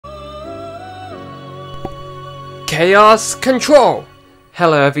Chaos Control!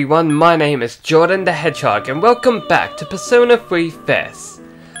 Hello everyone, my name is Jordan the Hedgehog and welcome back to Persona 3 FES.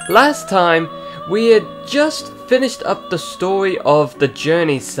 Last time, we had just finished up the story of the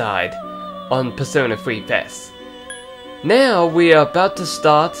journey side on Persona 3 FES. Now we are about to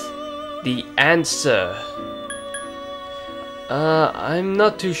start the answer. I'm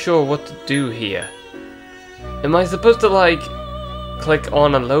not too sure what to do here. Am I supposed to click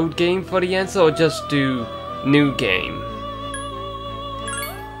on a load game for the answer or just do new game?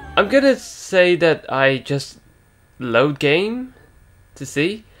 I'm gonna say that I just load game to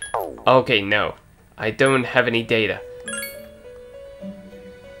see. Okay, no. I don't have any data.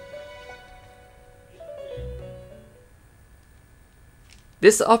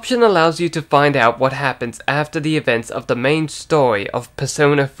 This option allows you to find out what happens after the events of the main story of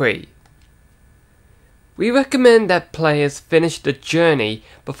Persona 3. We recommend that players finish the journey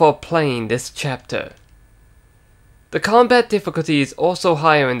before playing this chapter. The combat difficulty is also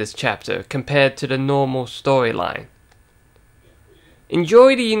higher in this chapter compared to the normal storyline.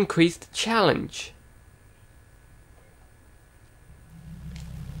 Enjoy the increased challenge.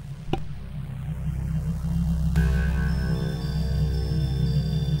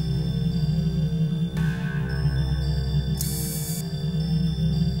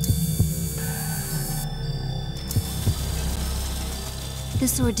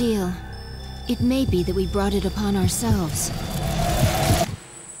 This ordeal, it may be that we brought it upon ourselves.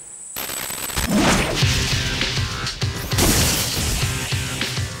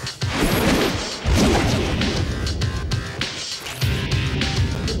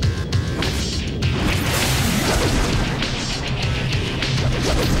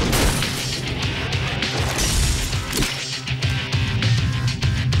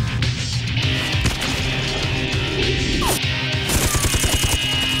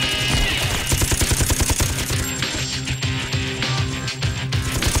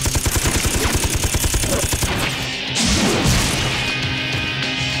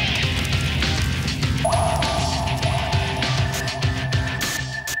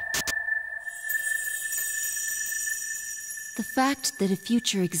 The fact that a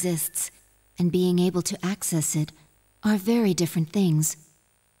future exists, and being able to access it, are very different things.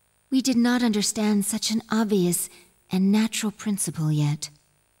 We did not understand such an obvious and natural principle yet.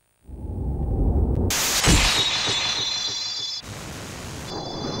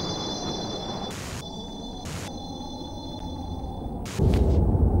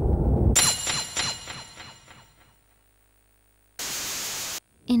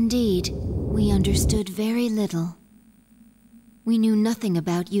 Indeed, we understood very little. We knew nothing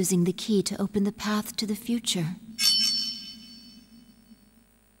about using the key to open the path to the future.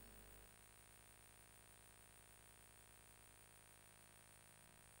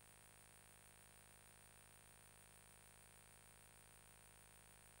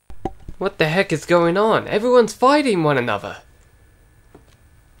 What the heck is going on? Everyone's fighting one another.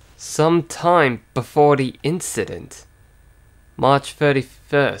 Some time before the incident. March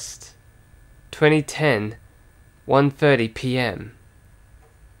 31st, 2010. 1:30 p.m.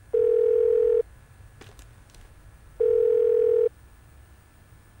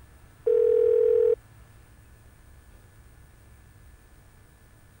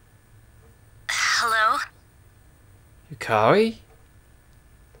 Hello? Yukari?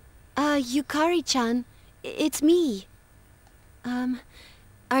 Yukari-chan, it's me.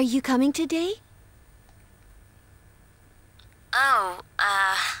 Are you coming today?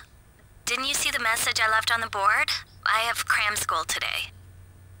 Didn't you see the message I left on the board? I have cram school today.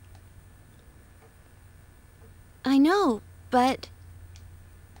 I know, but...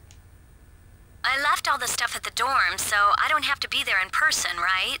 I left all the stuff at the dorm, so I don't have to be there in person,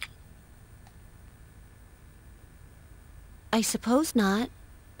 right? I suppose not,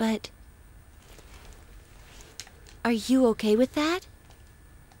 but... Are you okay with that?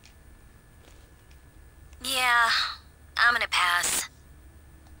 Yeah, I'm gonna pass.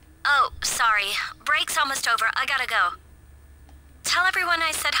 Oh, sorry. Break's almost over. I gotta go. Tell everyone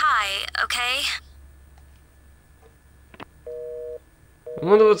I said hi, okay? I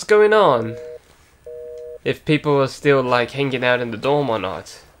wonder what's going on. If people are still hanging out in the dorm or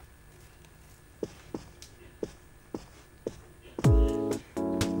not.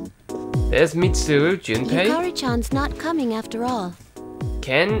 There's Mitsuru, Junpei, Yukari-chan's not coming after all.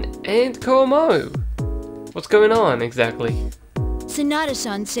 Ken, and Komo. What's going on exactly?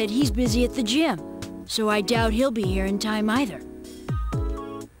 Sonata-san said he's busy at the gym, so I doubt he'll be here in time either.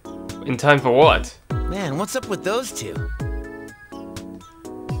 In time for what? Man, what's up with those two?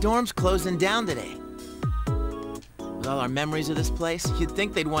 Dorm's closing down today. With all our memories of this place, you'd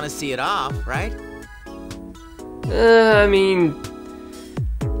think they'd want to see it off, right? I mean,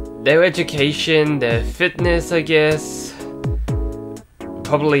 their education, their fitness, I guess.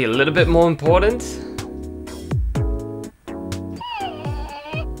 Probably a little bit more important.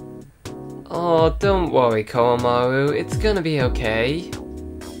 Oh, don't worry, Koamaru. It's gonna be okay.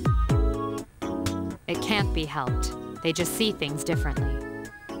 It can't be helped. They just see things differently.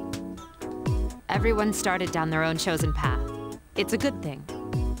 Everyone started down their own chosen path. It's a good thing.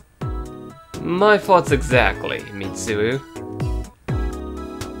 My thoughts exactly, Mitsuru.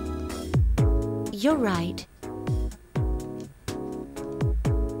 You're right.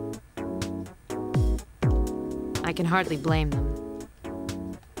 I can hardly blame them.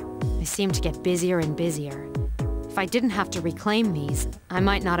 They seem to get busier and busier. If I didn't have to reclaim these, I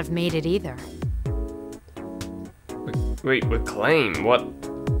might not have made it either. Wait, reclaim? What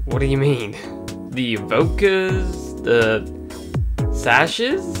do you mean? The evokers? The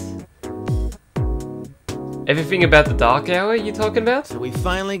sashes? Everything about the Dark Hour you talking about? So we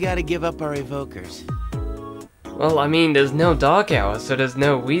finally gotta give up our evokers. Well, I mean, there's no Dark Hour, so there's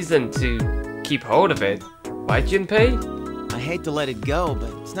no reason to keep hold of it. Right, Junpei? I hate to let it go,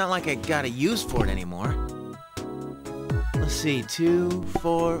 but it's not like I got a use for it anymore. Let's see, 2,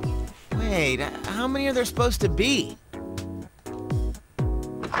 4... Wait, how many are there supposed to be?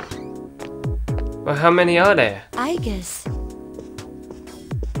 Well, how many are there? Aigis.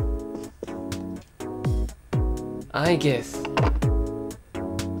 Aigis.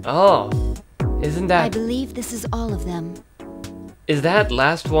 Oh, isn't I that... believe this is all of them. Is that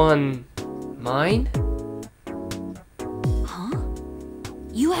last one mine? Huh?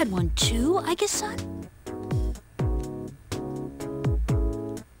 You had one too, Aigis-san?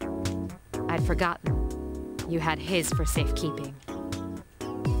 I'd forgotten. You had his for safekeeping.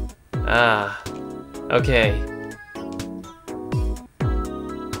 Ah, okay.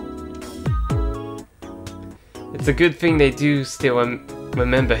 It's a good thing they do still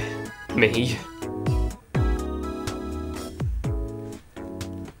remember me.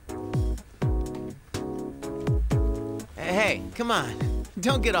 Hey, come on.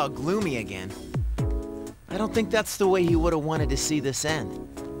 Don't get all gloomy again. I don't think that's the way you would have wanted to see this end.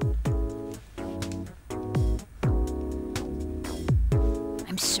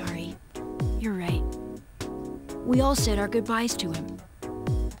 I'm sorry. You're right. We all said our goodbyes to him.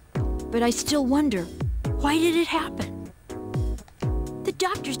 But I still wonder, why did it happen? The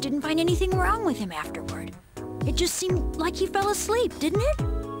doctors didn't find anything wrong with him afterward. It just seemed like he fell asleep, didn't it?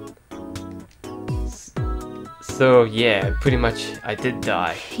 So yeah, pretty much I did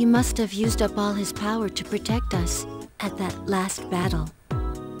die. He must have used up all his power to protect us at that last battle.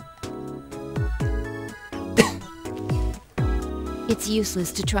 It's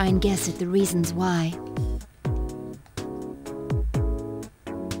useless to try and guess at the reasons why.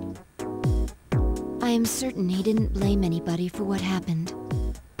 I am certain he didn't blame anybody for what happened.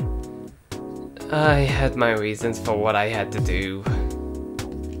 I had my reasons for what I had to do.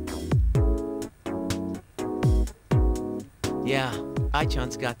 Yeah,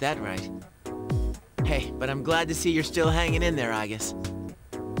 Ai-chan's got that right. Hey, but I'm glad to see you're still hanging in there, Aigis.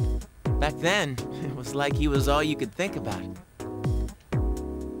 Back then, it was like he was all you could think about.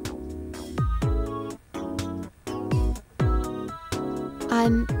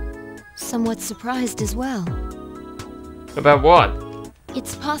 I'm somewhat surprised as well. About what?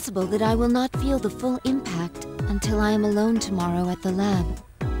 It's possible that I will not feel the full impact until I am alone tomorrow at the lab.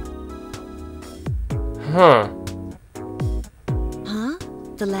 Huh. Huh?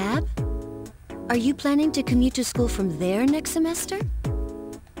 The lab? Are you planning to commute to school from there next semester?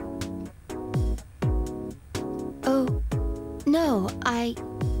 Oh, no,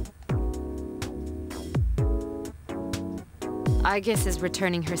 Aigis is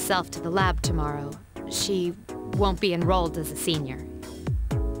returning herself to the lab tomorrow. She won't be enrolled as a senior.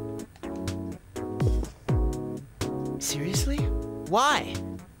 Seriously? Why?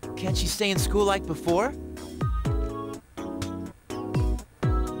 Can't she stay in school like before?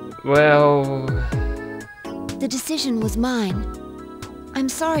 Well... The decision was mine. I'm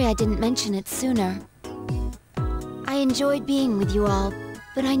sorry I didn't mention it sooner. I enjoyed being with you all,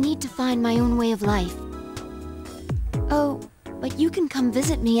 but I need to find my own way of life. Oh, but you can come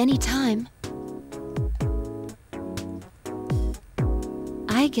visit me anytime.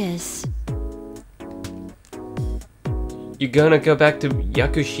 Aigis. You gonna go back to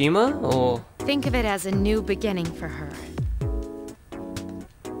Yakushima, or...? Think of it as a new beginning for her.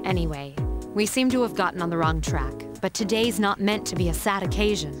 Anyway, we seem to have gotten on the wrong track, but today's not meant to be a sad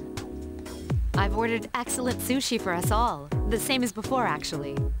occasion. I've ordered excellent sushi for us all, the same as before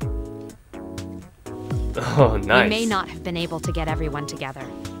actually. Oh, nice. We may not have been able to get everyone together,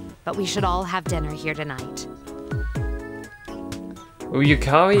 but we should all have dinner here tonight.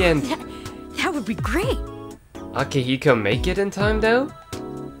 Yukari and That would be great. Akihiko make it in time though?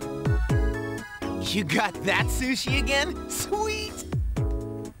 You got that sushi again? Sweet!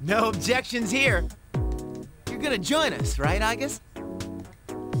 No objections here. You're gonna join us, right, Aigis?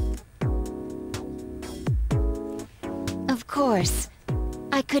 Of course.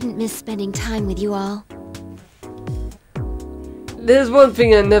 I couldn't miss spending time with you all. There's one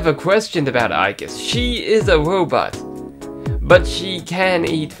thing I never questioned about Aigis. She is a robot, but she can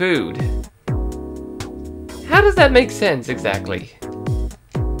eat food. How does that make sense exactly?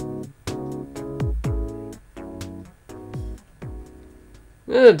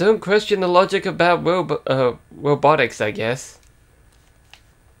 Don't question the logic about robotics, I guess.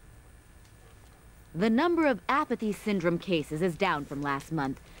 The number of apathy syndrome cases is down from last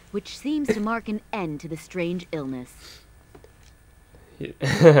month, which seems to mark an end to the strange illness.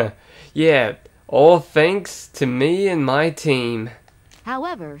 Yeah, all thanks to me and my team.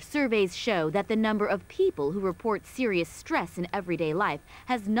 However, surveys show that the number of people who report serious stress in everyday life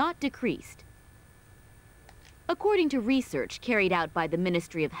has not decreased. According to research carried out by the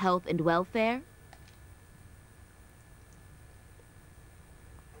Ministry of Health and Welfare,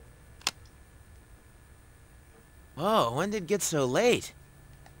 Whoa, when did it get so late?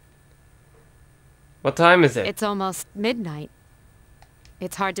 What time is it? It's almost midnight.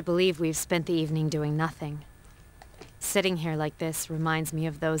 It's hard to believe we've spent the evening doing nothing. Sitting here like this reminds me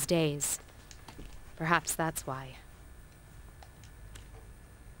of those days. Perhaps that's why.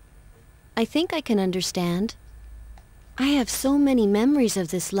 I think I can understand. I have so many memories of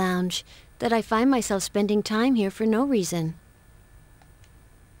this lounge that I find myself spending time here for no reason.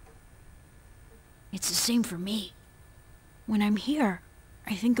 It's the same for me. When I'm here,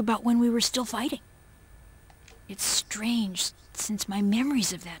 I think about when we were still fighting. It's strange, since my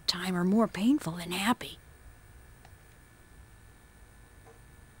memories of that time are more painful than happy.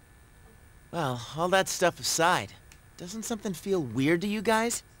 Well, all that stuff aside, doesn't something feel weird to you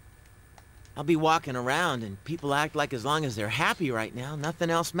guys? I'll be walking around and people act like as long as they're happy right now, nothing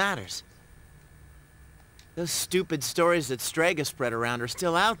else matters. Those stupid stories that Strega spread around are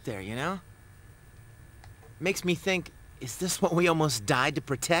still out there, you know? Makes me think, is this what we almost died to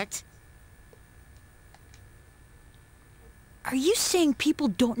protect? Are you saying people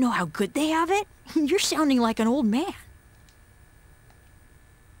don't know how good they have it? You're sounding like an old man.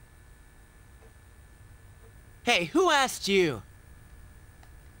 Hey, who asked you?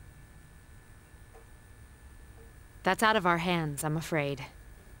 That's out of our hands, I'm afraid.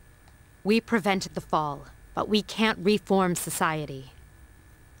 We prevented the fall, but we can't reform society.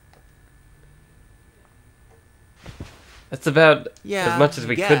 That's about Yeah, as much as I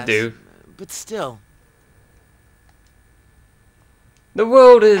we guess, could do. But still. The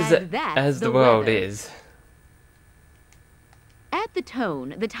world is And that's as the the world weather. is. at the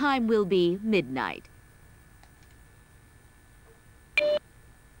tone, the time will be midnight.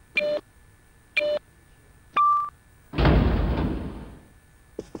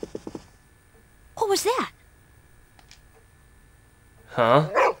 What was that? Huh?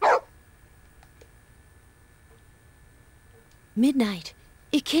 Midnight.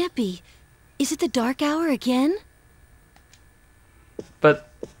 It can't be. Is it the dark hour again? But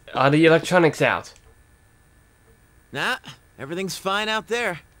are the electronics out? Nah, everything's fine out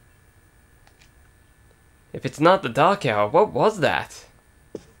there. If it's not the dark hour, what was that?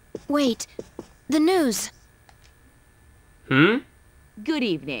 Wait. The news. Hmm? Good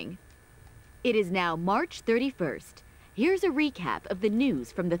evening. It is now March 31st. Here's a recap of the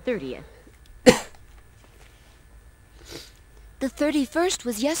news from the 30th. The 31st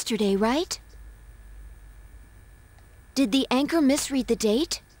was yesterday, right? Did the anchor misread the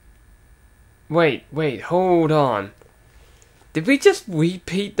date? Wait, hold on. Did we just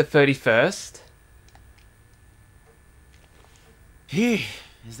repeat the 31st?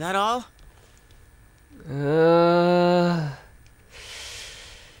 Is that all?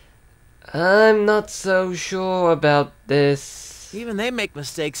 I'm not so sure about this. Even they make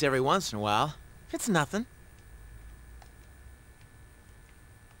mistakes every once in a while. It's nothing.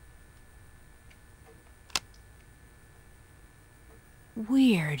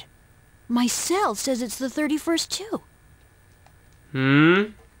 Weird. My cell says it's the 31st too. Hmm?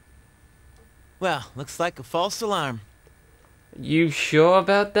 Well, looks like a false alarm. You sure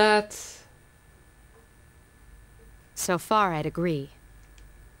about that? So far, I'd agree.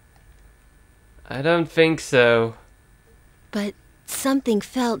 I don't think so. But something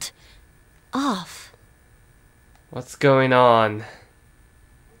felt off. What's going on?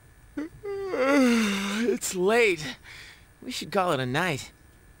 It's late. We should call it a night.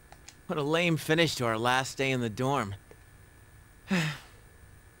 What a lame finish to our last day in the dorm.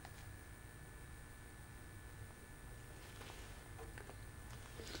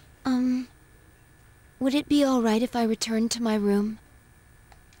 Would it be all right if I returned to my room?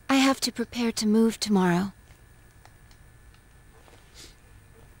 I have to prepare to move tomorrow.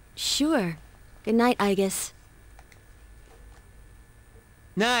 Sure. Good night, Aigis.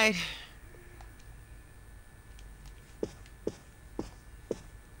 Night.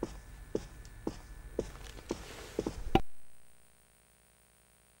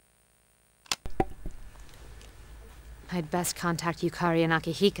 I'd best contact Yukari and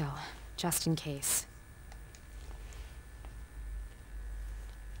Akihiko, just in case.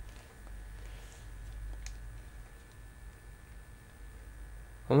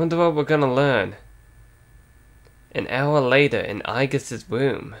 I wonder what we're gonna learn. An hour later in Aigis'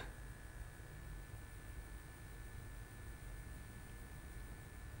 room.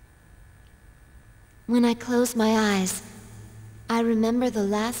 When I close my eyes, I remember the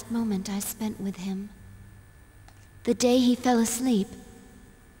last moment I spent with him. The day he fell asleep,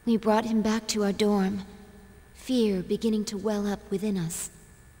 we brought him back to our dorm, fear beginning to well up within us.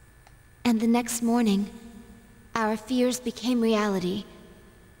 And the next morning, our fears became reality,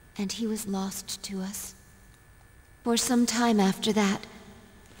 and he was lost to us. For some time after that,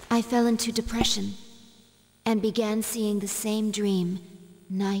 I fell into depression and began seeing the same dream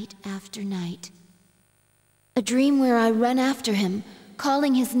night after night. A dream where I run after him,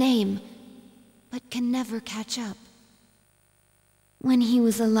 calling his name, but can never catch up. When he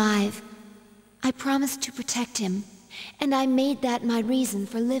was alive, I promised to protect him, and I made that my reason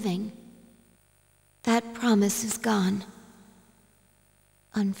for living. That promise is gone.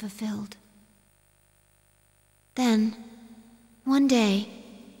 Unfulfilled. Then, one day,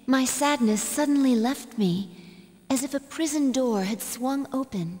 my sadness suddenly left me, as if a prison door had swung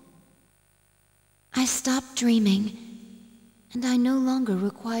open. I stopped dreaming, and I no longer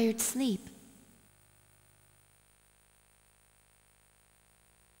required sleep.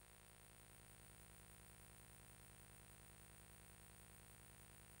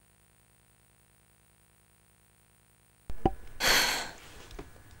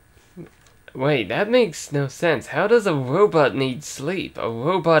 Wait, that makes no sense. How does a robot need sleep? A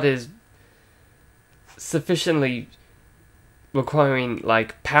robot is sufficiently requiring,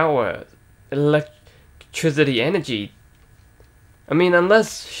 like, power, electricity, energy. I mean,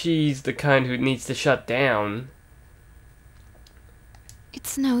 unless she's the kind who needs to shut down.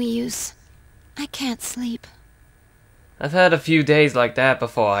 It's no use. I can't sleep. I've had a few days like that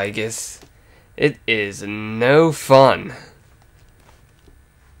before, I guess. It is no fun.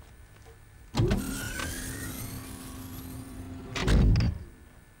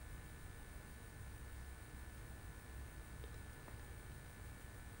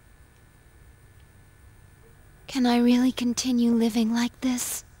 Can I really continue living like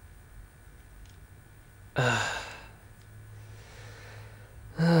this? I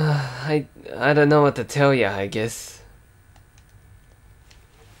don't know what to tell you, I guess.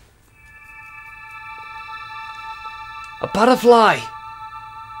 A butterfly!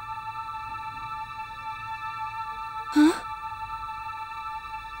 Huh?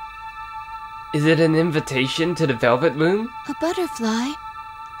 Is it an invitation to the Velvet Room? A butterfly?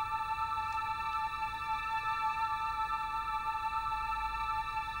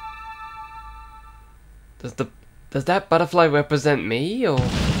 Does that butterfly represent me, or...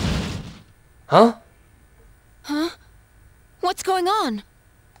 Huh? Huh? What's going on?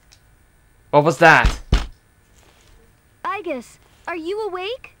 What was that? Aigis, are you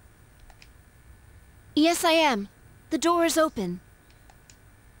awake? Yes, I am. The door is open.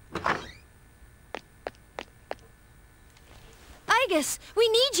 Aigis, we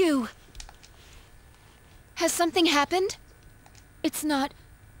need you! Has something happened? It's not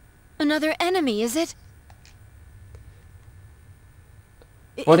another enemy, is it?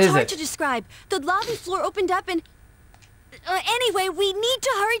 What is It's hard it? to describe. The lobby floor opened up and... anyway, we need to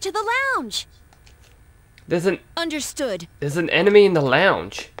hurry to the lounge. Understood. There's an enemy in the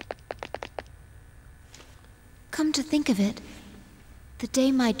lounge. Come to think of it, the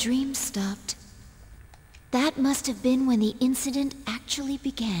day my dreams stopped, that must have been when the incident actually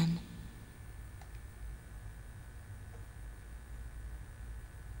began.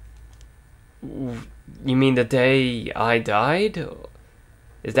 You mean the day I died?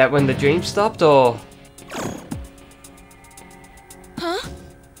 Is that when the dream stopped, or...? Huh?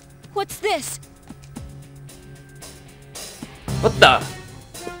 What's this? What the?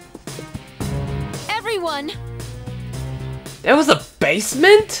 Everyone! There was a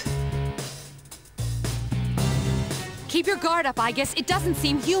basement? Keep your guard up, Aigis. It doesn't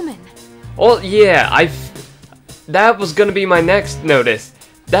seem human. Oh, yeah, that was gonna be my next notice.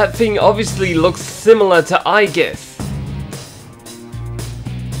 That thing obviously looks similar to Aigis.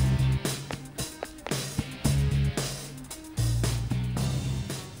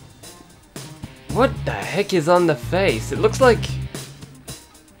 What the heck is on the face? It looks like...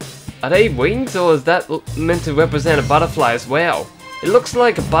 Are they wings, or is that meant to represent a butterfly as well? It looks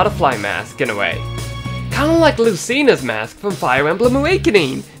like a butterfly mask in a way. Kinda like Lucina's mask from Fire Emblem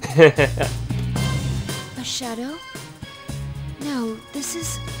Awakening. A shadow? No, this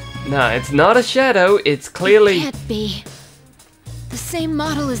is... No, it's not a shadow, it's clearly... It can't be. The same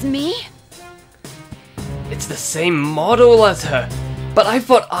model as me? It's the same model as her. But I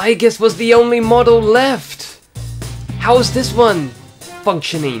thought Aigis was the only model left. How is this one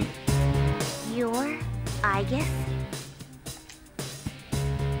functioning? You're Aigis?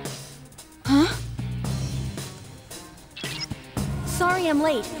 Huh? Sorry I'm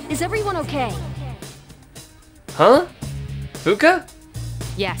late. Is everyone okay? Huh? Fuka?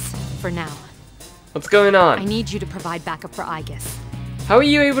 Yes, for now. What's going I on? need you to provide backup for Aigis. How are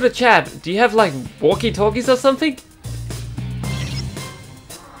you able to chat? Do you have like walkie-talkies or something?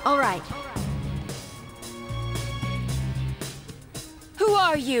 All right. Who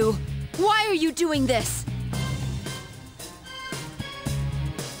are you? Why are you doing this?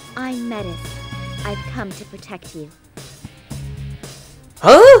 I'm Metis. I've come to protect you.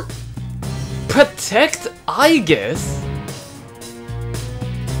 Huh? Protect Aigis?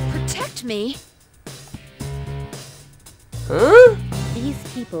 Protect me? Huh? These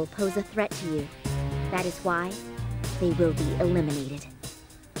people pose a threat to you. That is why they will be eliminated.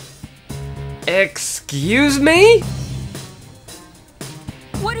 Excuse me?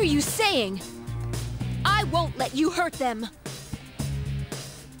 What are you saying? I won't let you hurt them.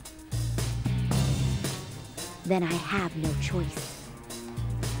 Then I have no choice.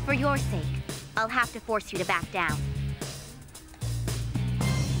 For your sake, I'll have to force you to back down.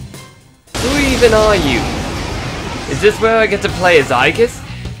 Who even are you? Is this where I get to play as Aigis?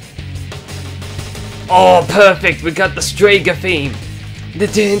 Oh, perfect! We got the Strager theme. You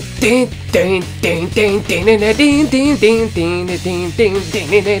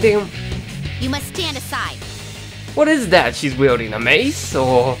must stand aside. What is that? She's wielding a mace,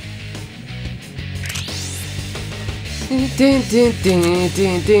 or? We're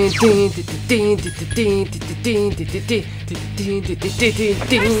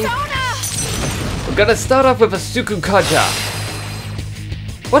gonna start off with a Sukukaja.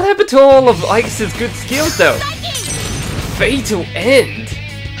 What happened to all of Aigis' good skills though? Fatal End!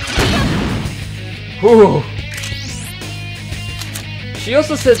 Ooh. She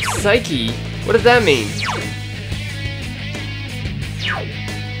also said Psyche. What does that mean?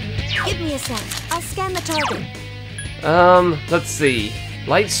 Give me a sec. I'll scan the target. Let's see.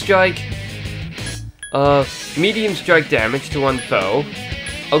 Light strike. Medium strike damage to one foe.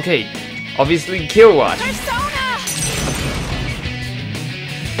 Okay, obviously kill one.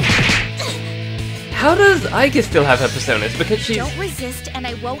 How does Aigis still have her personas? Because she's... Don't resist and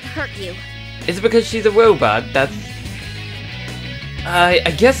I won't hurt you. Is it because she's a robot? That's... I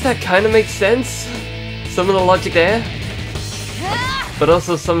guess that kind of makes sense. Some of the logic there. But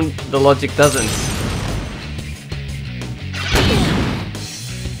also some of the logic doesn't.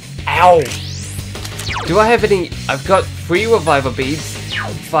 Ow! Do I have any... I've got 3 revival beads,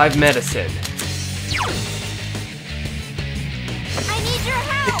 5 medicine. I need your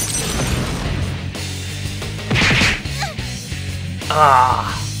help!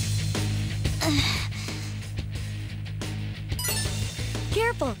 Ah!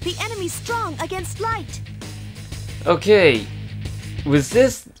 Careful, the enemy's strong against light. Okay.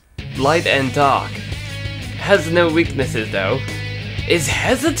 Resist light and dark. Has no weaknesses though. Is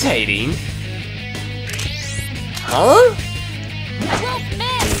hesitating? Huh? Won't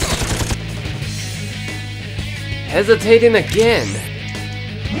miss. Hesitating again.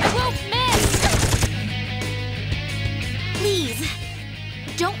 Won't miss. Please,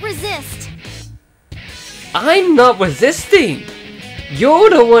 don't resist. I'm not resisting! You're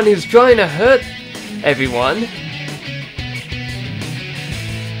the one who's trying to hurt everyone.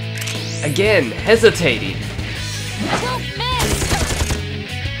 Again, hesitating. Won't miss.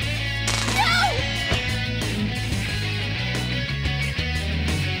 No!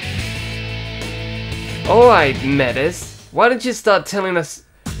 Alright, Metis. Why don't you start telling us...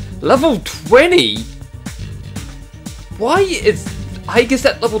 Level 20? Why is Aigis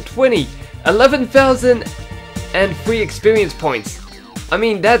at level 20? 11,003 experience points. I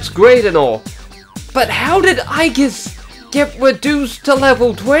mean, that's great and all. But how did Aigis get reduced to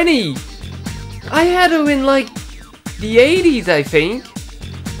level 20? I had her in like the 80s, I think.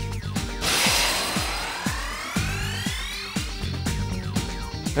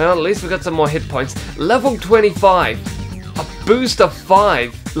 Well, at least we got some more hit points. Level 25. A boost of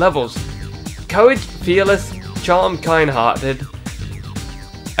 5 levels. Courage, fearless, charm, kind-hearted.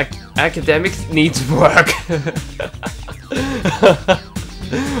 Academics needs work.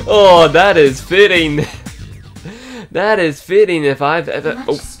 Oh, that is fitting. That is fitting if I've ever...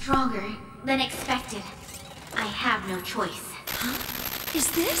 Much stronger than expected. I have no choice.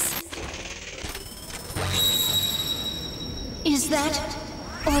 Is this? Is that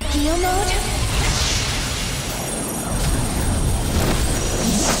ordeal mode?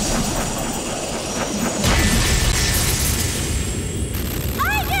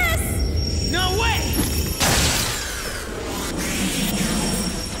 Aigis! No way!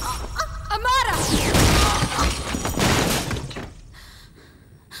 Amada!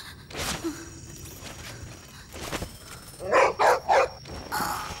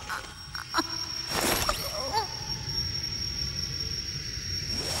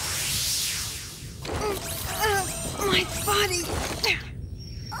 My body.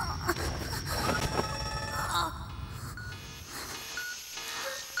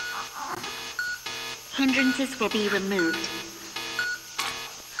 Hindrances will be removed.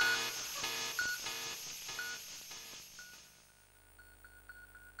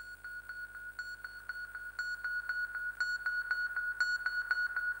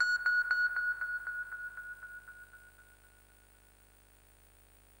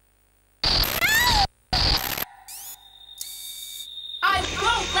 I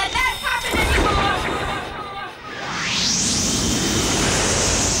won't let that happen anymore!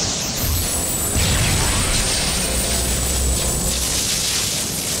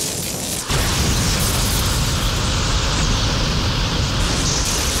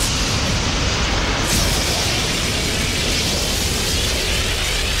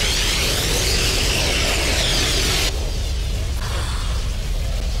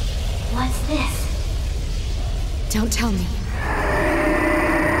 What's this? Don't tell me.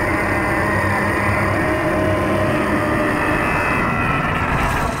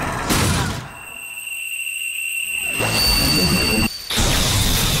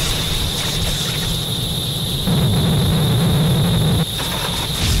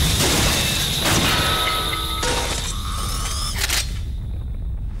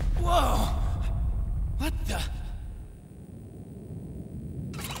 Whoa! What the?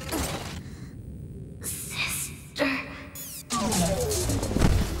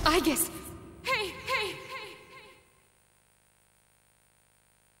 Aigis! Hey!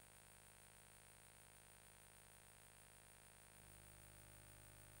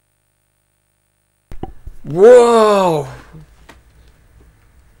 Whoa!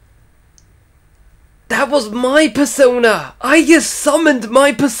 That was my persona! I just summoned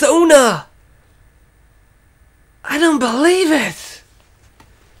my persona! I don't believe it!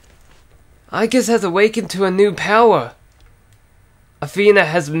 Aigis has awakened to a new power. Athena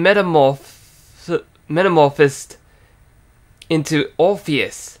has metamorphosed into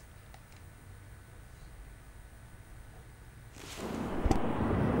Orpheus.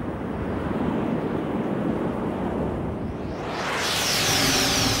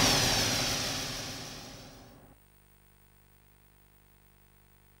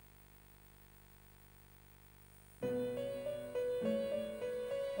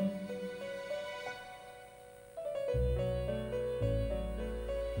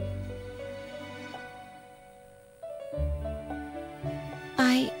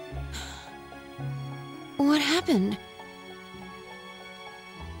 What happened?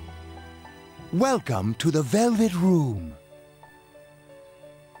 Welcome to the Velvet Room.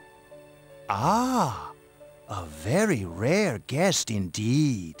 Ah, a very rare guest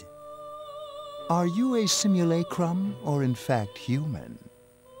indeed. Are you a simulacrum or in fact human?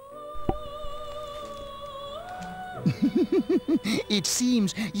 It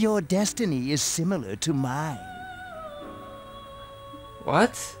seems your destiny is similar to mine.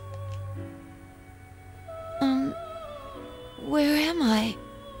 What? Where am I?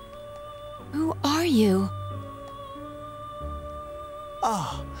 Who are you?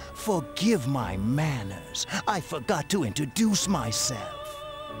 Ah, forgive my manners. I forgot to introduce myself.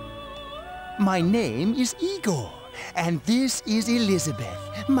 My name is Igor, and this is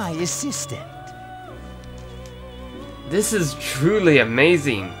Elizabeth, my assistant. This is truly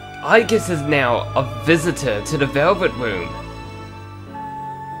amazing. Aigis is now a visitor to the Velvet Room.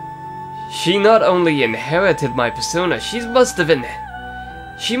 She not only inherited my persona, she must have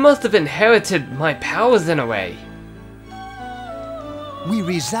inherited my powers in a way. We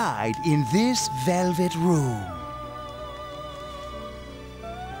reside in this Velvet Room.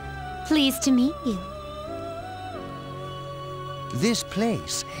 Pleased to meet you. This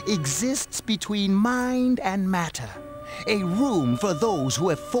place exists between mind and matter. A room for those who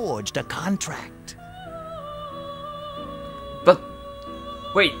have forged a contract. But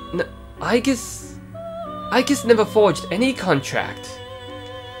wait, Aigis never forged any contract.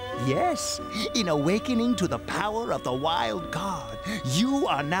 Yes, in awakening to the power of the wild card, you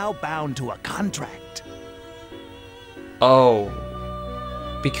are now bound to a contract. Oh,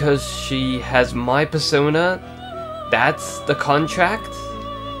 because she has my persona? That's the contract?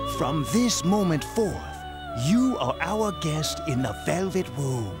 From this moment forth, you are our guest in the Velvet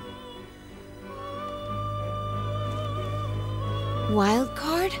Room. Wild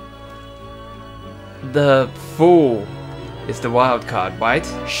card? The fool is the wild card, right?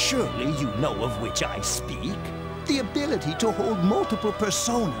 Surely you know of which I speak. The ability to hold multiple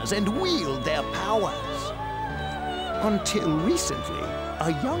personas and wield their powers. Until recently,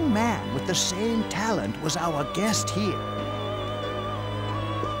 a young man with the same talent was our guest here.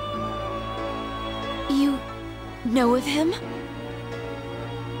 You know of him?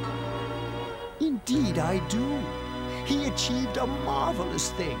 Indeed I do. He achieved a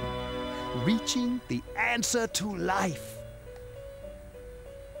marvelous thing, reaching the answer to life.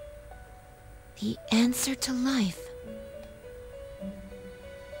 The answer to life.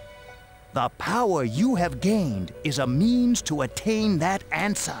 The power you have gained is a means to attain that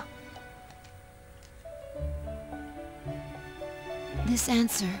answer. This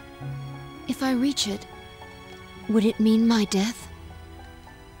answer, if I reach it, would it mean my death?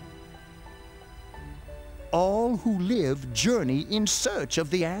 All who live journey in search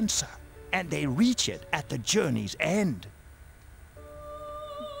of the answer, and they reach it at the journey's end.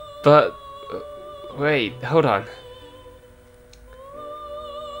 But wait, hold on.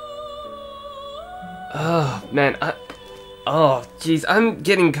 Oh man, oh jeez, I'm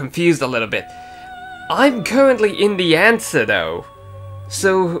getting confused a little bit. I'm currently in the answer though,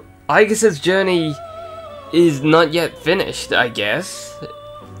 so Aigis' journey is not yet finished, I guess.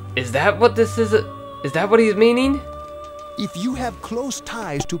 Is that what this is? Is that what he's meaning? If you have close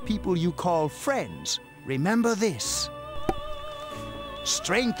ties to people you call friends, remember this.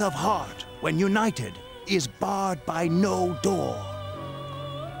 Strength of heart, when united, is barred by no door.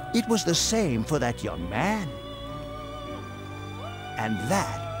 It was the same for that young man. And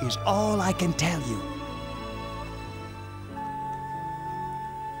that is all I can tell you.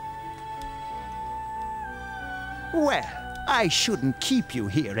 Well, I shouldn't keep you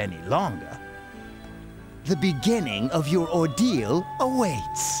here any longer. The beginning of your ordeal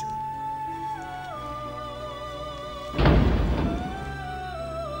awaits.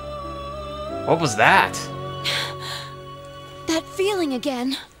 What was that? That feeling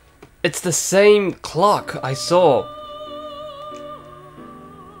again. It's the same clock I saw.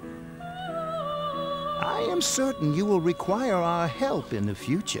 I am certain you will require our help in the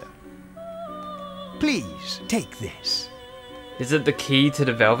future. Please, take this. Is it the key to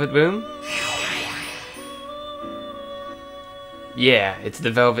the Velvet Room? Yeah, it's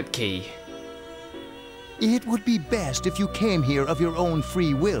the Velvet Key. It would be best if you came here of your own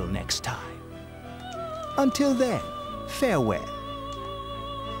free will next time. Until then, farewell.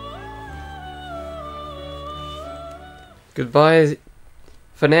 Goodbye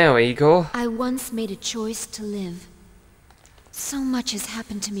for now, Igor. I once made a choice to live. So much has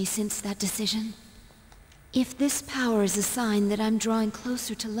happened to me since that decision. If this power is a sign that I'm drawing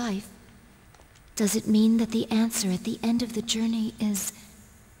closer to life, does it mean that the answer at the end of the journey is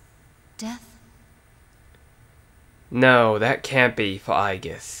death? No, that can't be for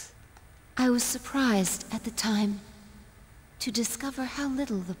Aigis. I was surprised at the time to discover how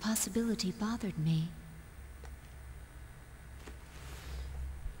little the possibility bothered me.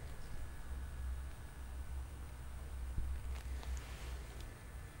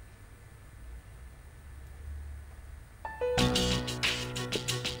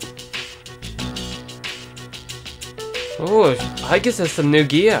 Oh, Aigis has some new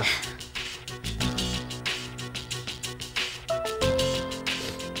gear.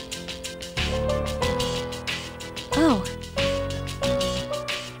 Oh.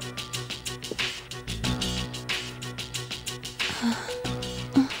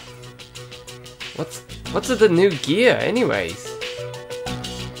 What's with the new gear, anyways?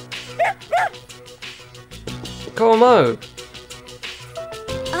 Como?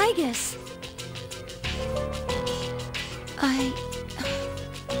 Aigis.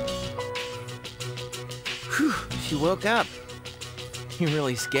 Whew, she woke up. You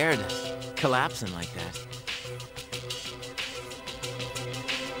really scared us, collapsing like that.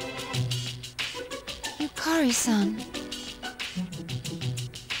 Yukari-san.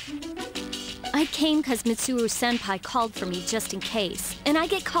 I came because Mitsuru-senpai called for me just in case, and I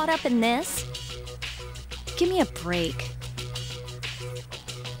get caught up in this? Give me a break.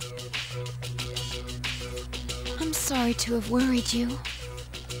 I'm sorry to have worried you.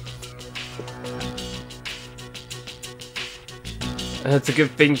 That's a good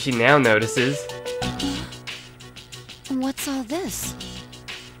thing she now notices. What's all this?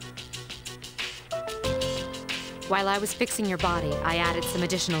 While I was fixing your body, I added some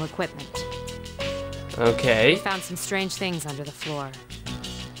additional equipment. Okay. We found some strange things under the floor.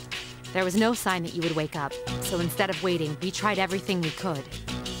 There was no sign that you would wake up, so instead of waiting, we tried everything we could.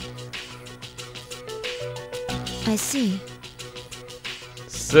 I see.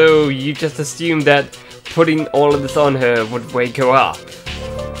 So you just assumed that putting all of this on her would wake her up?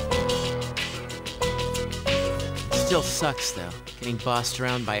 Still sucks, though, getting bossed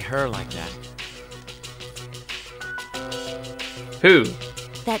around by her like that. Who?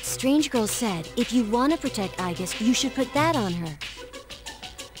 That strange girl said, if you want to protect Aigis, you should put that on her.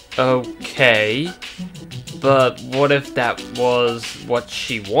 Okay. But what if that was what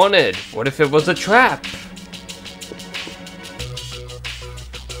she wanted? What if it was a trap?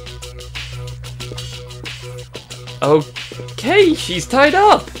 Okay, she's tied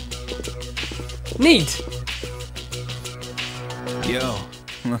up! Neat! Yo,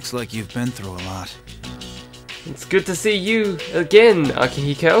 looks like you've been through a lot. It's good to see you again,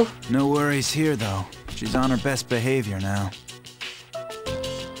 Akihiko. No worries here, though. She's on her best behavior now.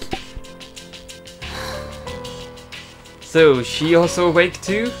 So, she also awake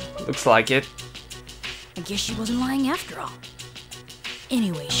too? Looks like it. I guess she wasn't lying after all.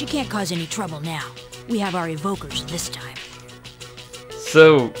 Anyway, she can't cause any trouble now. We have our evokers this time.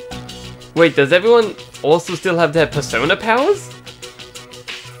 So, wait, does everyone also still have their persona powers?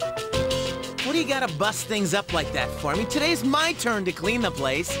 What do you gotta bust things up like that for? I mean, today's my turn to clean the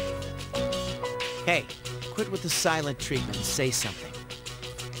place. Hey, quit with the silent treatment and say something.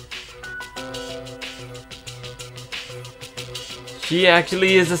 She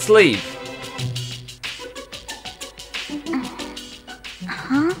actually is asleep.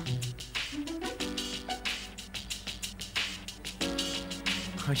 Huh?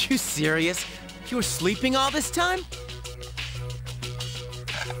 Are you serious? You were sleeping all this time?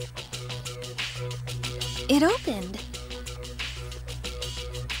 It opened.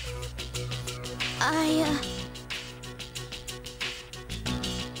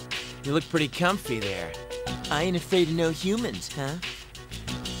 You look pretty comfy there. I ain't afraid of no humans, huh?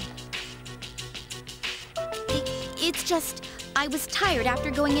 It's just, I was tired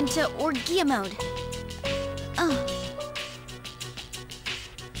after going into Orgia mode. Oh.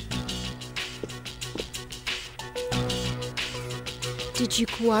 Did you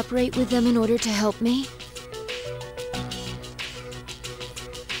cooperate with them in order to help me?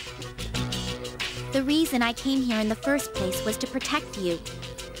 The reason I came here in the first place was to protect you.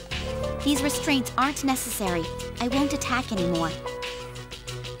 These restraints aren't necessary. I won't attack anymore.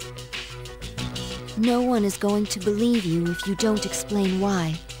 No one is going to believe you if you don't explain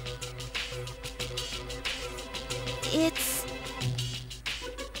why. It's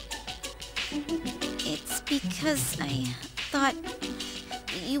because I thought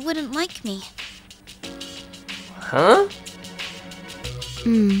you wouldn't like me. Huh?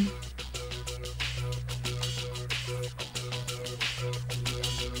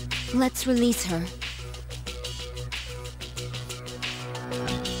 Let's release her.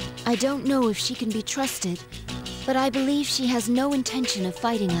 I don't know if she can be trusted, but I believe she has no intention of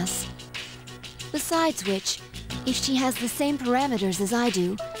fighting us. Besides which, if she has the same parameters as I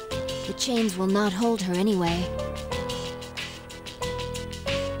do, the chains will not hold her anyway.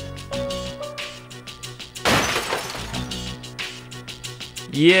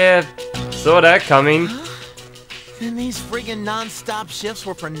 Yeah, saw that coming. Then these friggin' non-stop shifts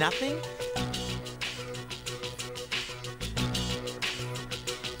were for nothing?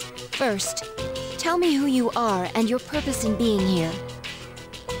 First, tell me who you are and your purpose in being here.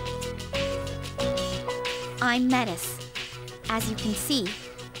 I'm Metis. As you can see,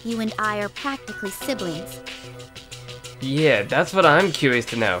 you and I are practically siblings. Yeah, that's what I'm curious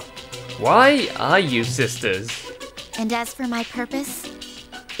to know. Why are you sisters? And as for my purpose,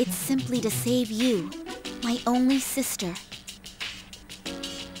 it's simply to save you, my only sister.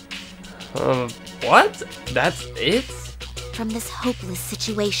 What? That's it? From this hopeless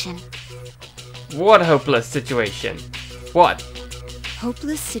situation. What hopeless situation? What?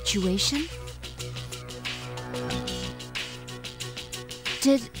 Hopeless situation?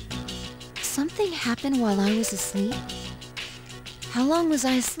 Did something happen while I was asleep? How long was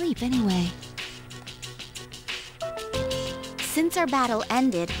I asleep anyway? Since our battle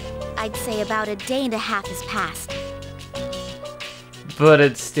ended, I'd say about a day and a half has passed. But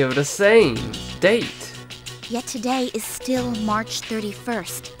it's still the same date. Yet today is still March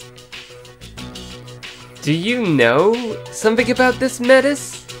 31st. Do you know something about this,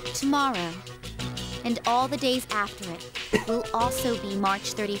 Metis? Tomorrow, and all the days after it, will also be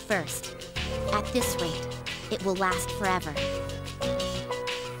March 31st. At this rate, it will last forever.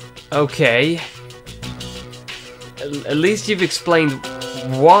 Okay. At least you've explained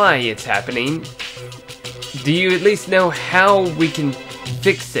why it's happening. Do you at least know how we can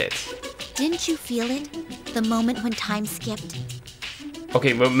fix it? Didn't you feel it? The moment when time skipped?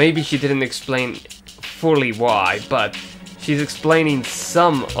 Okay, well maybe she didn't explain fully why, but she's explaining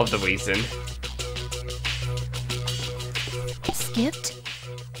some of the reason. Skipped?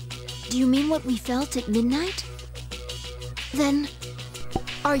 Do you mean what we felt at midnight? Then,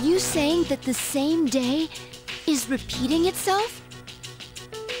 are you saying that the same day is repeating itself?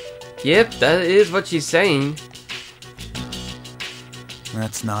 Yep, that is what she's saying.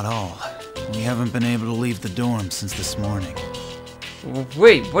 That's not all. We haven't been able to leave the dorm since this morning.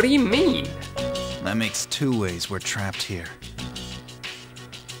 Wait, what do you mean? That makes 2 ways we're trapped here.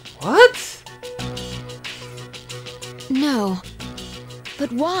 What? No.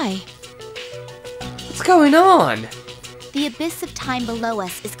 But why? What's going on? The abyss of time below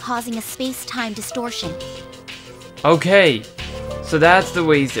us is causing a space-time distortion. Okay, so that's the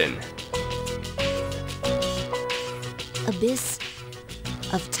reason. Abyss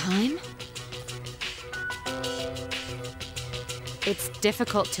of time? It's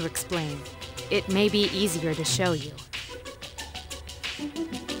difficult to explain. It may be easier to show you.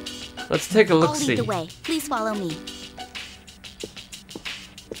 Let's take a I'll look-see. lead the way. Please follow me.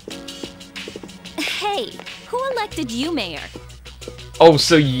 Hey, who elected you mayor? Oh,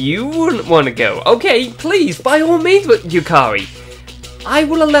 so you wouldn't want to go? Okay, please, by all means, Yukari. I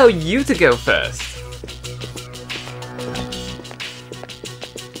will allow you to go first.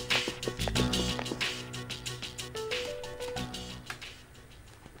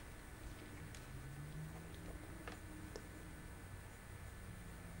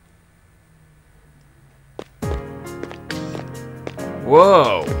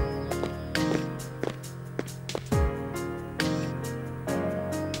 Whoa.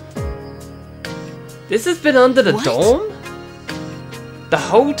 This has been under the dome? The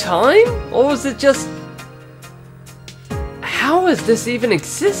whole time? Or was it just... How has this even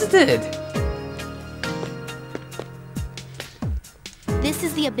existed? This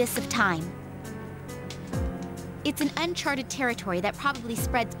is the abyss of time. It's an uncharted territory that probably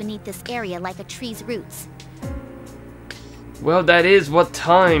spreads beneath this area like a tree's roots. Well, that is what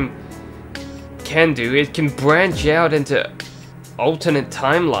time can do. It can branch out into alternate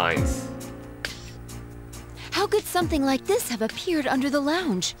timelines. How could something like this have appeared under the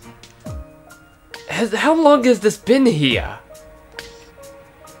lounge? How long has this been here?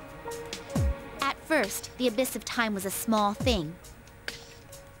 At first, the abyss of time was a small thing.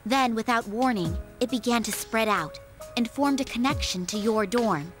 Then, without warning, it began to spread out and formed a connection to your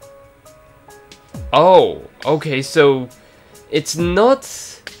dorm. Oh, okay, so it's not...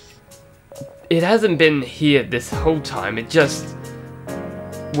 It hasn't been here this whole time, it just...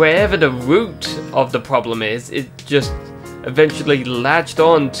 Wherever the root of the problem is, it just eventually latched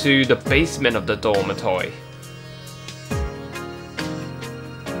on to the basement of the dormitory.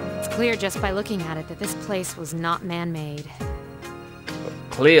 It's clear just by looking at it that this place was not man-made.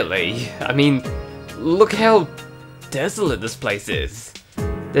 Clearly. I mean, look how desolate this place is.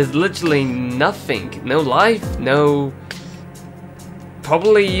 There's literally nothing. No life, no...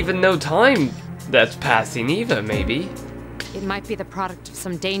 Probably even no time that's passing either, maybe. It might be the product of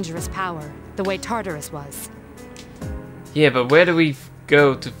some dangerous power, the way Tartarus was. Yeah, but where do we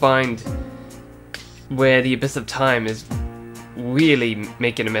go to find where the Abyss of Time is really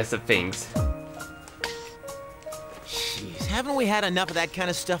making a mess of things? Jeez, haven't we had enough of that kind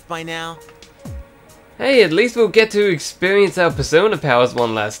of stuff by now? Hey, at least we'll get to experience our persona powers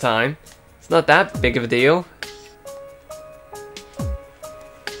one last time. It's not that big of a deal.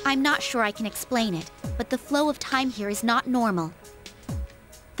 I'm not sure I can explain it, but the flow of time here is not normal.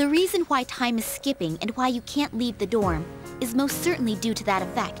 The reason why time is skipping and why you can't leave the dorm is most certainly due to that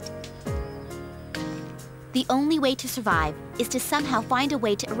effect. The only way to survive is to somehow find a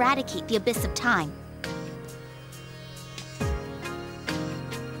way to eradicate the abyss of time.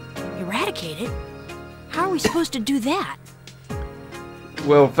 Eradicate it? How are we supposed to do that?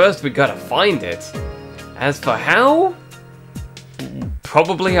 Well, first we gotta find it. As for how?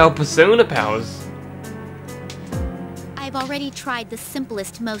 Probably our persona powers. I've already tried the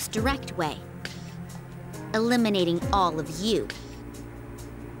simplest, most direct way. eliminating all of you.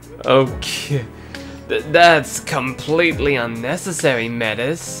 Okay. That's completely unnecessary,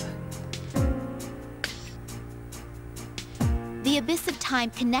 Metis. The abyss of time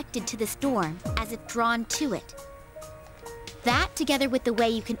connected to this dorm, as if drawn to it. That, together with the way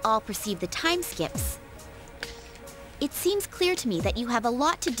you can all perceive the time skips. It seems clear to me that you have a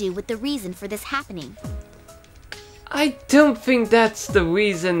lot to do with the reason for this happening. I don't think that's the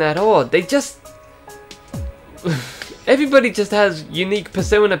reason at all. They just... Everybody just has unique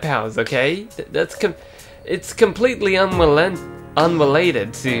persona powers, okay? It's completely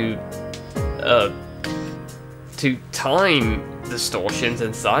unrelated to time distortions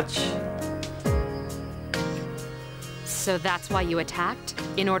and such. So that's why you attacked?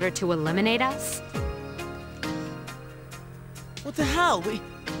 In order to eliminate us? What the hell?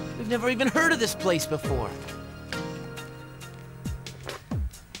 We've never even heard of this place before.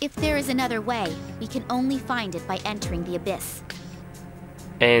 If there is another way, we can only find it by entering the abyss.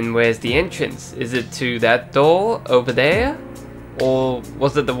 And where's the entrance? Is it to that door over there? Or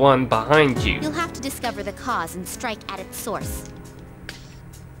was it the one behind you? You'll have to discover the cause and strike at its source.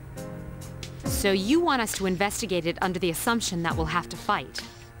 So you want us to investigate it under the assumption that we'll have to fight?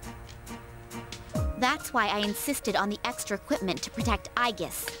 That's why I insisted on the extra equipment to protect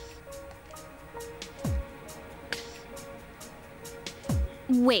Aigis.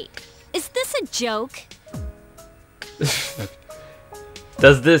 Wait, is this a joke?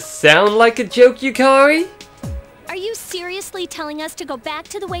 Does this sound like a joke, Yukari? Are you seriously telling us to go back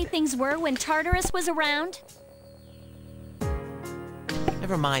to the way things were when Tartarus was around?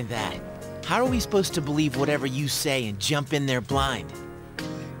 Never mind that. How are we supposed to believe whatever you say and jump in there blind?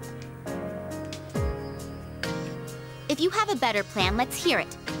 If you have a better plan, let's hear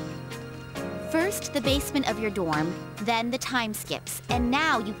it. First, the basement of your dorm, then the time skips, and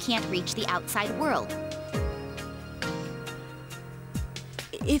now you can't reach the outside world.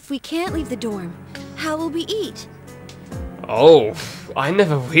 If we can't leave the dorm, how will we eat? Oh, I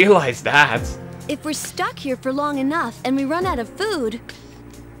never realized that. If we're stuck here for long enough and we run out of food,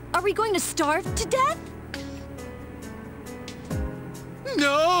 are we going to starve to death?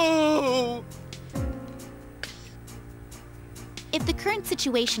 No! If the current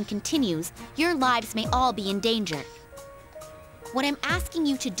situation continues, your lives may all be in danger. What I'm asking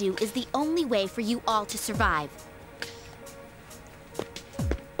you to do is the only way for you all to survive.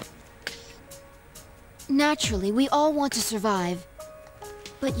 Naturally, we all want to survive.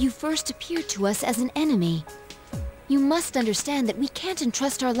 But you first appeared to us as an enemy. You must understand that we can't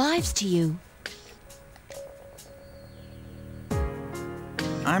entrust our lives to you.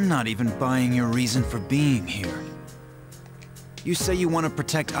 I'm not even buying your reason for being here. You say you want to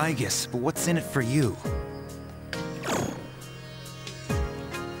protect Aigis, but what's in it for you?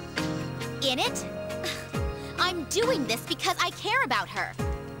 In it? I'm doing this because I care about her.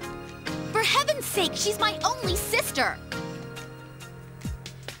 For heaven's sake, she's my only sister!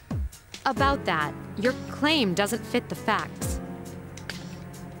 About that, your claim doesn't fit the facts.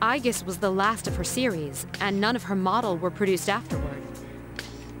 Aigis was the last of her series, and none of her model were produced afterward.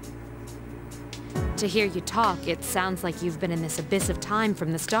 To hear you talk, it sounds like you've been in this abyss of time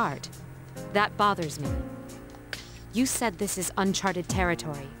from the start. That bothers me. You said this is uncharted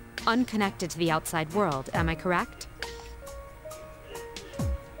territory, unconnected to the outside world, am I correct?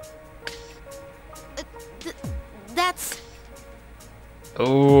 That's...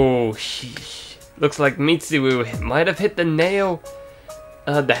 Oh, sheesh. Looks like Mitsuo might have hit the nail.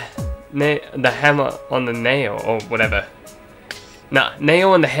 The hammer on the nail, or whatever. Nah,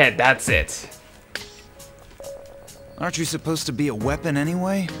 nail on the head, that's it. Aren't you supposed to be a weapon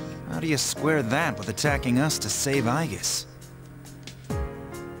anyway? How do you square that with attacking us to save Aigis?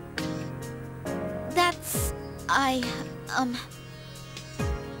 That's...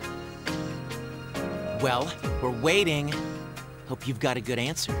 Well, we're waiting. Hope you've got a good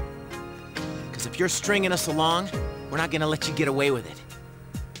answer. Because if you're stringing us along, we're not gonna let you get away with it.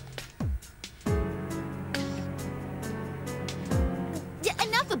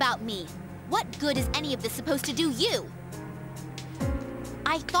 Enough about me! What good is any of this supposed to do you?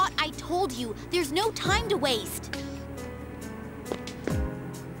 I thought I told you, there's no time to waste.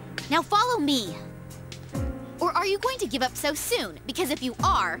 Now follow me. Or are you going to give up so soon? Because if you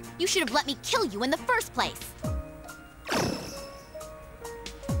are, you should have let me kill you in the first place.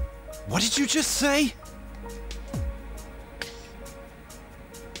 What did you just say?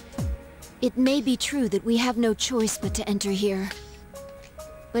 It may be true that we have no choice but to enter here.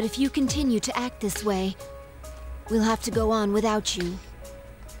 But if you continue to act this way, we'll have to go on without you.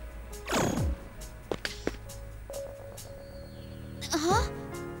 Huh?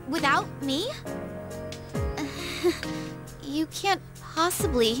 Without me? You can't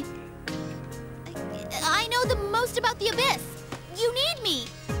possibly... I know the most about the Abyss! You need me!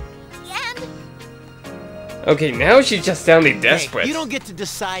 And... Okay, now she's just sounding desperate. Hey, you don't get to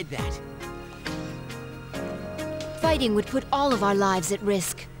decide that. Fighting would put all of our lives at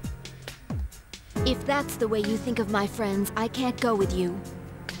risk. If that's the way you think of my friends, I can't go with you.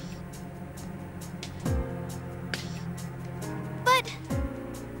 But...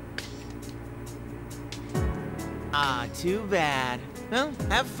 Ah, too bad. Well,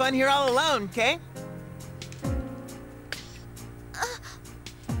 have fun here all alone, okay?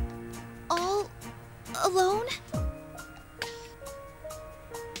 all... alone?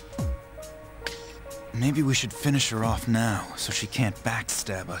 Maybe we should finish her off now, so she can't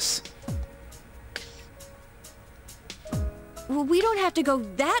backstab us. Well, we don't have to go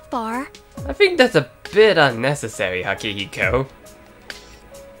that far. I think that's a bit unnecessary, Akihiko.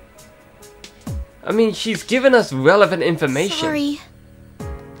 I mean, she's given us relevant information. Sorry.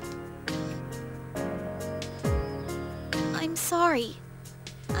 I'm sorry.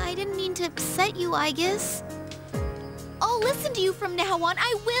 I didn't mean to upset you, Aigis. I'll listen to you from now on.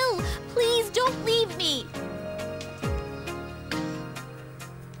 I will! Please don't leave me!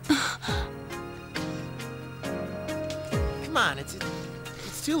 Come on, it's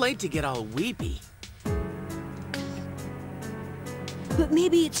too late to get all weepy. But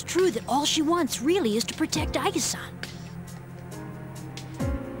maybe it's true that all she wants really is to protect Aigis-san.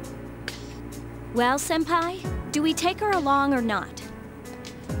 Well, Senpai, do we take her along or not?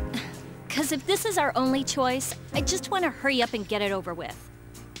 Because if this is our only choice, I just want to hurry up and get it over with.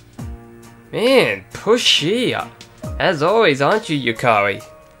 Man, pushy. As always, aren't you, Yukari?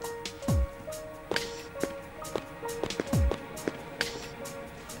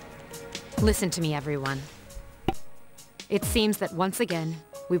 Listen to me, everyone. It seems that once again,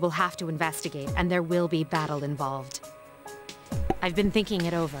 we will have to investigate, and there will be battle involved. I've been thinking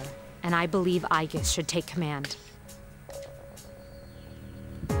it over, and I believe Aigis should take command.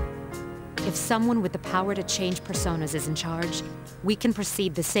 If someone with the power to change personas is in charge, we can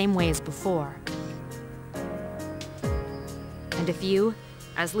proceed the same way as before. And if you,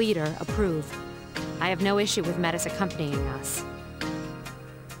 as leader, approve, I have no issue with Metis accompanying us.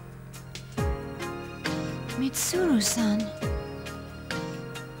 Mitsuru-san.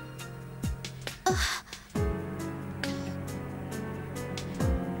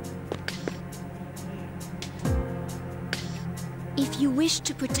 If you wish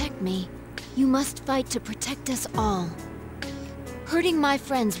to protect me, you must fight to protect us all. Hurting my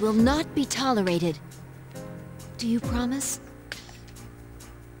friends will not be tolerated. Do you promise?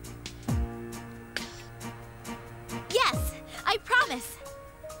 Yes! I promise!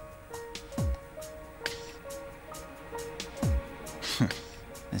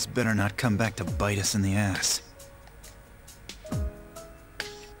 This better not come back to bite us in the ass.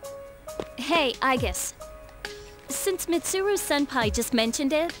 Hey, Aigis. Since Mitsuru-senpai just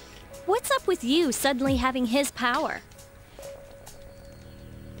mentioned it, what's up with you suddenly having his power?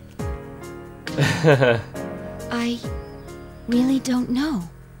 I really don't know.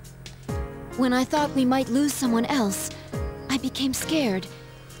 When I thought we might lose someone else, I became scared,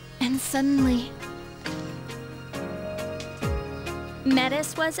 and suddenly...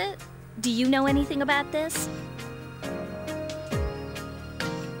 Metis, was it? Do you know anything about this?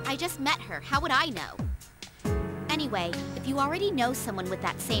 I just met her. How would I know? Anyway, if you already know someone with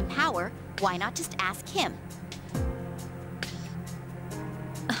that same power, why not just ask him?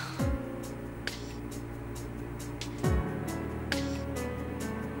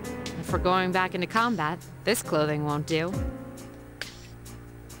 If we're going back into combat, this clothing won't do.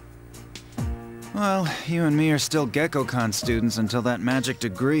 Well, you and me are still GeckoCon students until that magic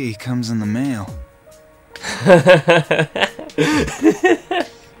degree comes in the mail.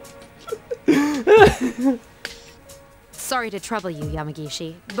 Sorry to trouble you,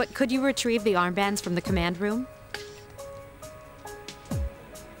 Yamagishi, but could you retrieve the armbands from the command room?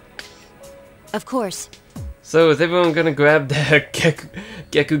 Of course. So is everyone gonna grab their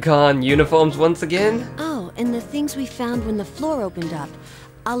GeckoCon uniforms once again? Oh, and the things we found when the floor opened up.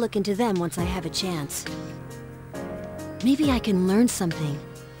 I'll look into them once I have a chance. Maybe I can learn something.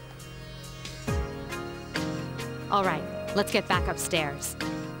 All right, let's get back upstairs.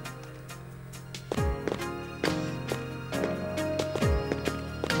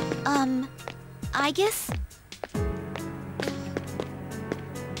 Aigis?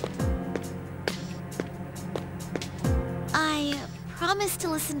 I promise to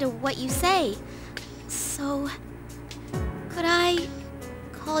listen to what you say. So, could I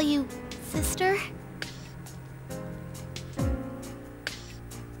call you sister?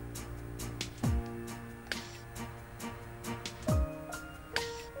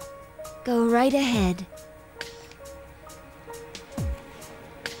 Go right ahead.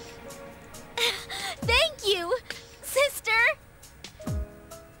 Thank you, sister!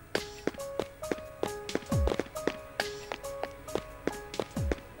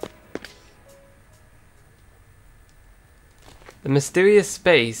 The mysterious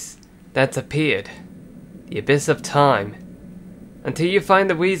space that's appeared. The abyss of time. Until you find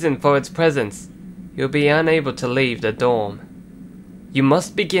the reason for its presence, you'll be unable to leave the dorm. You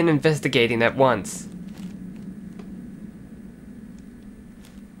must begin investigating at once.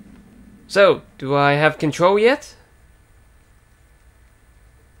 So, do I have control yet?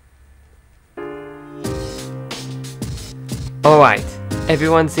 Alright,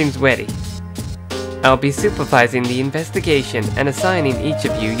 everyone seems ready. I'll be supervising the investigation and assigning each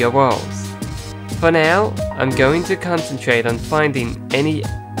of you your roles. For now, I'm going to concentrate on finding any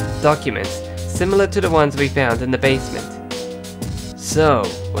documents similar to the ones we found in the basement. So,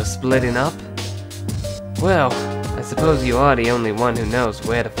 we're splitting up? Well, I suppose you are the only one who knows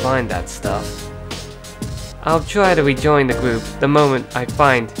where to find that stuff. I'll try to rejoin the group the moment I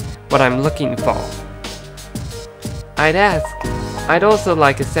find what I'm looking for. I'd also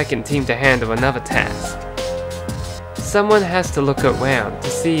like a second team to handle another task. Someone has to look around to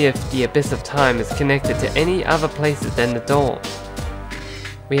see if the Abyss of Time is connected to any other places than the dorm.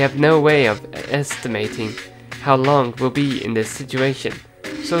 We have no way of estimating how long we'll be in this situation,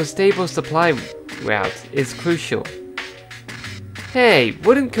 so a stable supply route is crucial. Hey,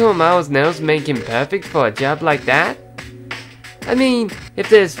 wouldn't Kuromao's nose make him perfect for a job like that? I mean, if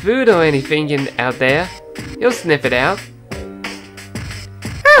there's food or anything out there, he'll sniff it out.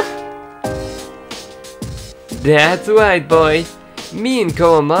 That's right, boy. Me and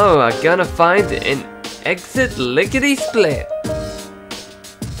Kuromao are gonna find an exit lickety-split.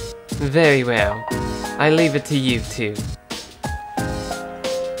 Very well. I leave it to you two.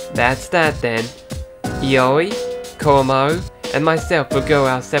 That's that then. Ioi, Kuromao, and myself will go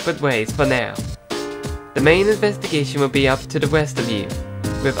our separate ways for now. The main investigation will be up to the rest of you,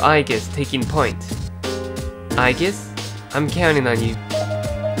 with Aigis taking point. Aigis, I'm counting on you.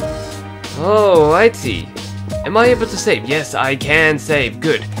 Oh, righty. Am I able to save? Yes, I can save.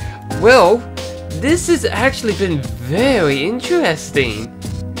 Good. Well, this has actually been very interesting.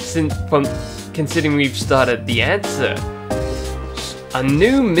 Considering we've started the answer. A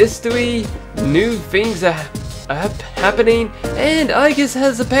new mystery, new things are happening, and Aigis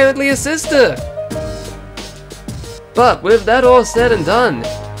has apparently a sister. But with that all said and done,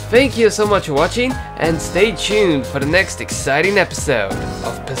 thank you so much for watching, and stay tuned for the next exciting episode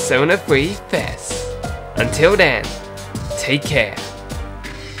of Persona 3 FES. Until then, take care.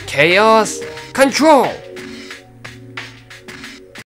 Chaos Control!